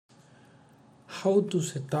How to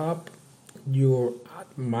set up your ad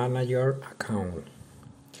manager account.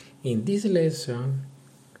 In this lesson,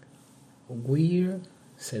 we'll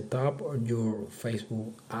set up your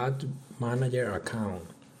Facebook ad manager account.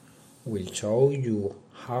 We'll show you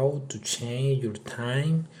how to change your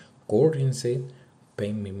time, currency,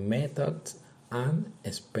 payment methods, and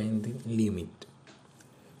spending limit.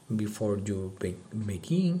 Before you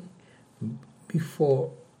begin, before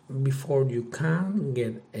you can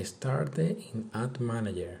get started in Ad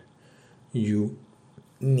Manager, you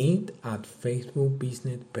need a Facebook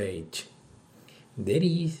business page. There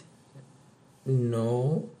is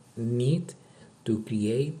no need to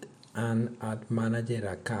create an Ad Manager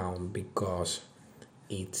account because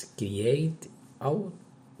it's created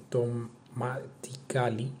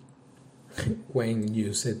automatically when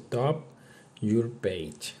you set up your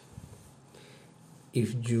page.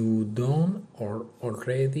 If you don't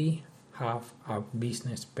already have a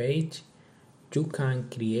business page, you can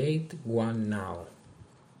create one now.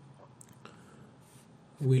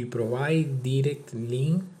 We'll provide direct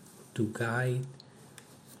link to guide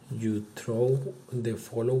you through the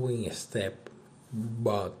following step,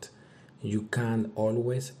 but you can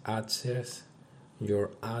always access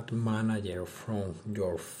your ad manager from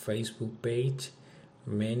your Facebook page.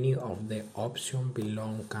 Many of the options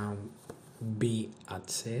below can be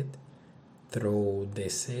accessed through the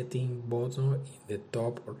setting button in the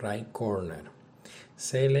top right corner.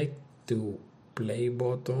 Select the play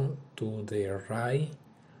button to the right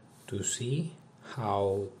to see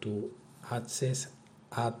how to access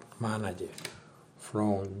Ad Manager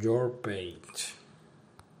from your page.